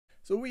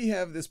So we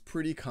have this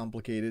pretty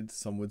complicated,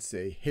 some would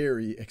say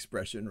hairy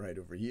expression right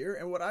over here.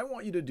 And what I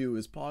want you to do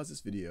is pause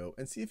this video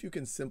and see if you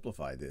can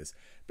simplify this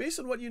based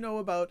on what you know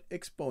about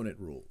exponent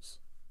rules.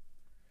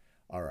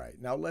 All right,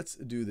 now let's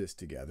do this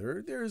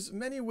together. There's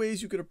many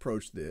ways you could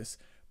approach this,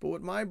 but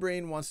what my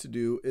brain wants to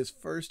do is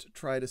first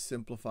try to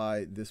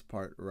simplify this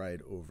part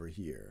right over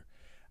here.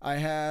 I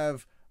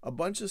have a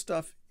bunch of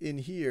stuff in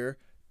here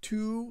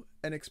to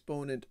an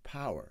exponent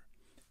power.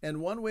 And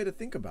one way to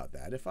think about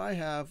that, if I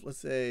have, let's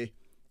say,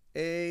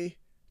 a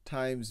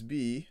times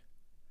b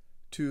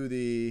to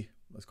the,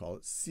 let's call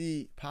it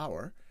c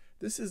power,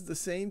 this is the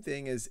same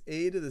thing as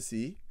a to the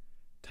c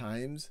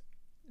times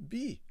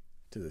b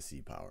to the c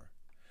power.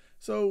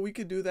 So we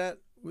could do that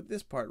with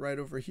this part right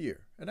over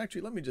here. And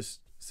actually, let me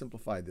just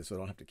simplify this so I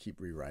don't have to keep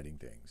rewriting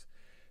things.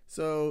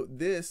 So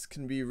this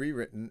can be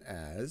rewritten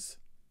as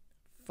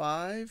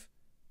 5m,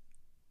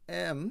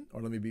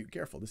 or let me be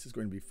careful, this is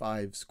going to be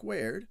 5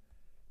 squared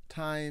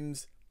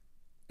times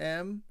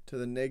m to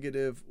the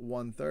negative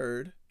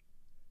 1/3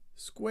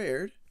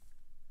 squared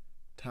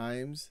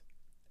times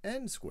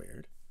n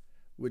squared,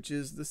 which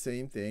is the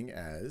same thing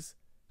as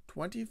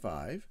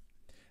 25.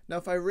 Now,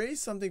 if I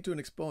raise something to an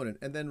exponent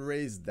and then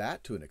raise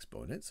that to an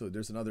exponent, so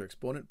there's another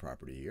exponent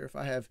property here. If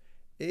I have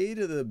a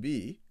to the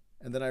b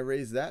and then I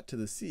raise that to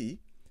the c,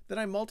 then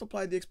I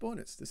multiply the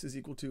exponents. This is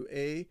equal to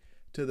a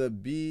to the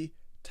b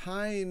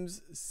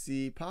times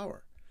c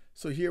power.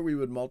 So here we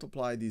would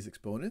multiply these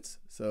exponents.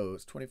 So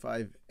it's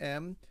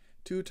 25m.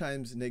 2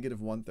 times negative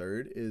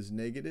 1/3 is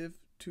negative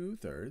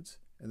 2/3.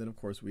 And then, of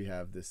course, we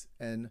have this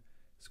n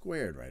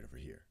squared right over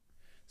here.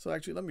 So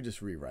actually, let me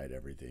just rewrite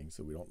everything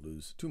so we don't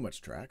lose too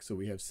much track. So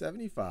we have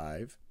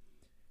 75,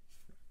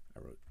 I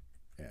wrote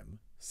m,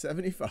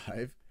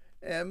 75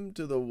 m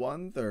to the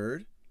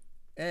 1/3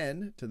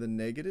 n to the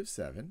negative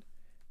 7.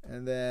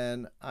 And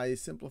then I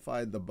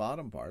simplified the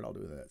bottom part, I'll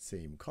do that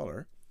same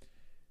color,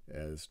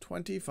 as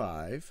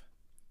 25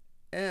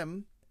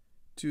 m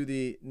to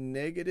the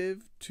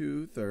negative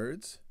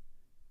 2/3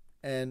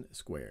 n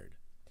squared.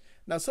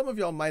 Now, some of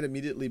y'all might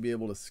immediately be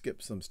able to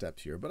skip some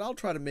steps here, but I'll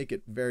try to make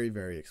it very,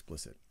 very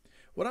explicit.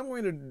 What I'm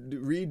going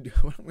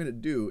to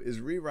do is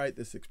rewrite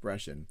this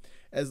expression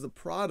as the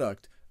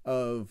product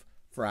of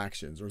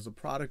fractions, or as a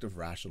product of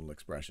rational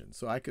expressions.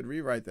 So I could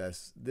rewrite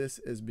this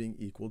as being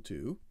equal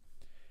to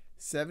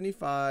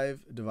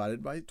 75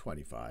 divided by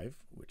 25,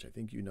 which I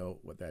think you know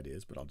what that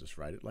is, but I'll just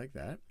write it like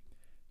that,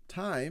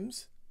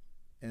 times,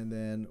 and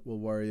then we'll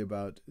worry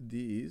about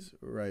these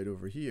right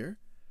over here,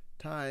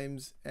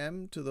 times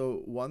m to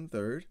the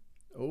 1/3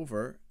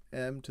 over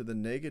m to the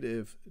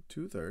negative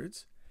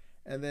 2/3,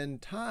 and then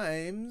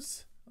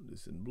times, I'll do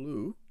this in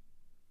blue,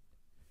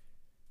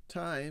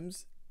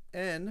 times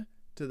n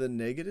to the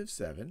negative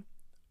 7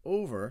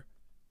 over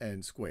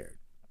n squared.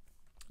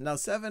 Now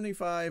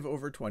 75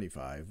 over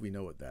 25, we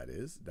know what that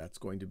is. That's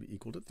going to be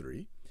equal to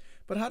 3.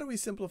 But how do we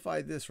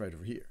simplify this right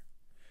over here?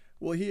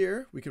 Well,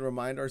 here we can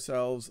remind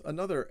ourselves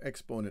another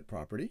exponent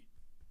property.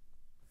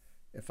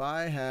 If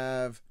I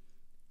have,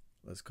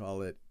 let's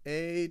call it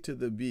a to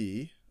the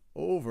b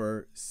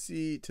over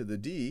c to the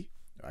d,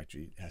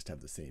 actually it has to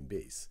have the same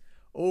base,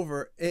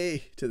 over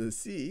a to the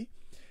c,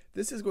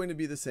 this is going to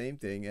be the same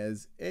thing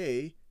as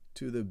a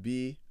to the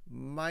b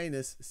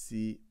minus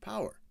c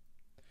power.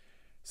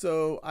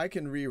 So I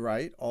can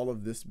rewrite all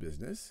of this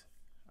business.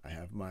 I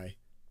have my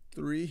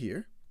 3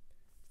 here.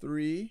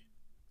 3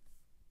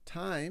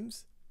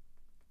 times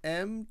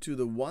m to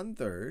the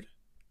 1/3.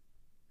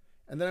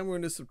 And then I'm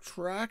going to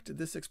subtract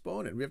this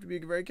exponent. We have to be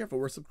very careful.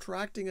 We're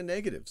subtracting a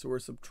negative. So we're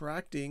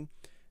subtracting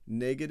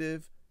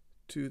negative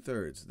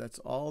 2/3. That's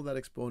all that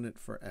exponent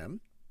for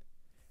m.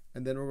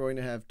 And then we're going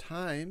to have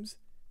times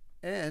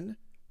n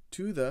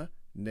to the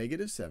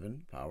negative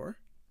 7 power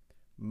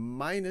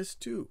minus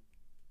 2.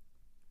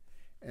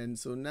 And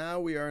so now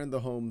we are in the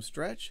home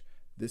stretch.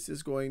 This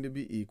is going to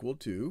be equal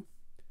to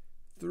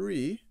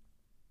 3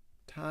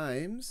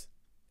 times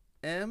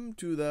m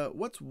to the,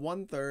 what's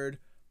 1/3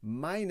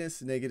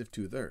 minus negative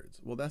 2/3?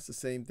 Well, that's the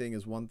same thing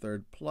as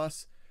 1/3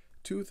 plus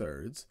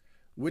 2/3,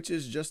 which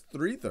is just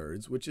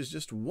 3/3, which is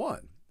just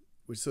 1.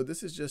 So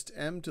this is just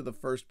m to the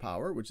first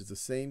power, which is the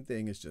same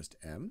thing as just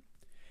m.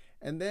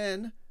 And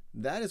then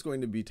that is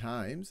going to be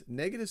times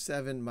negative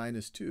 7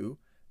 minus 2,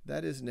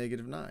 that is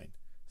negative 9.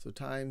 So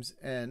times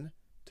n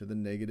to the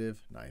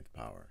negative 9th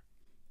power.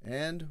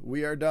 And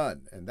we are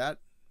done. And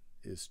that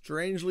is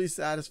strangely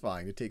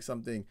satisfying to take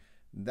something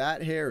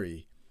that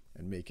hairy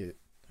and make it,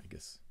 I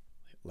guess,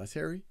 less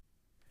hairy.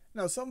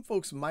 Now, some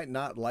folks might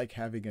not like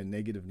having a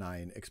negative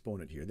 9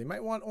 exponent here. They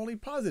might want only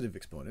positive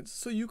exponents.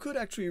 So you could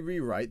actually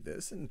rewrite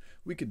this, and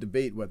we could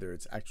debate whether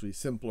it's actually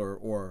simpler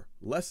or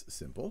less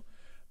simple.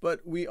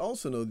 But we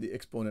also know the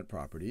exponent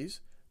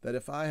properties, that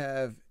if I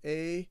have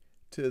a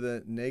to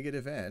the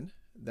negative n,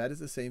 that is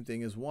the same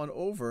thing as 1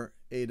 over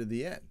a to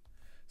the n.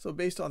 So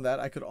based on that,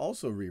 I could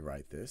also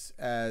rewrite this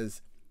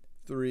as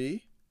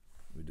 3,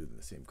 let me do it in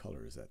the same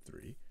color as that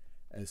 3,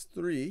 as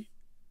 3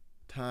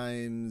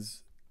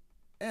 times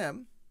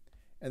m,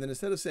 and then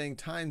instead of saying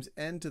times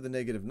n to the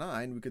negative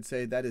 9, we could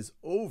say that is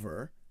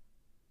over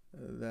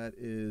that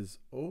is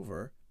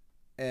over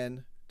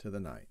n to the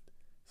 9th.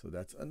 So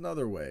that's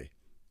another way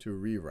to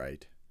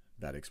rewrite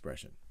that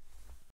expression.